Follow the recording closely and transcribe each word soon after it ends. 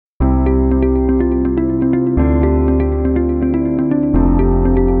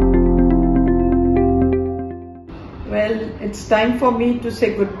it's time for me to say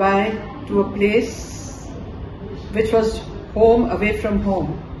goodbye to a place which was home away from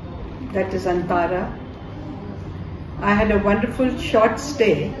home, that is Antara. I had a wonderful short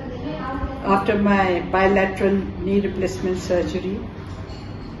stay after my bilateral knee replacement surgery,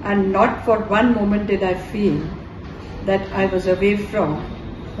 and not for one moment did I feel that I was away from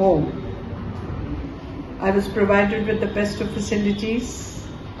home. I was provided with the best of facilities,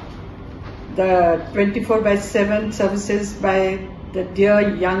 the 24/7 services by the dear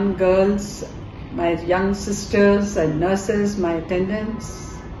young girls, my young sisters and nurses, my attendants,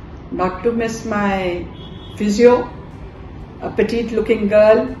 not to miss my physio, a petite looking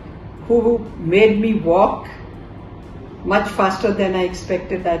girl who made me walk much faster than I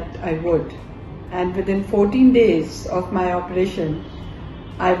expected that I would. And within 14 days of my operation,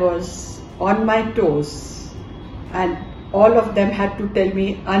 I was on my toes, and all of them had to tell me,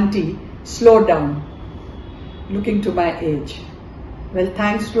 "Auntie, slow down," looking to my age. Well,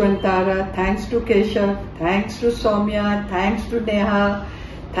 thanks to Antara, thanks to Keshav, thanks to Soumya, thanks to Neha,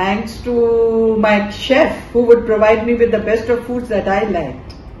 thanks to my chef who would provide me with the best of foods that I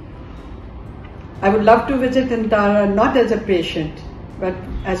liked. I would love to visit Antara not as a patient, but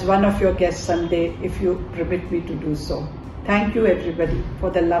as one of your guests someday, if you permit me to do so. Thank you everybody for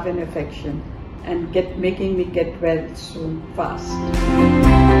the love and affection, and making me get well soon, fast.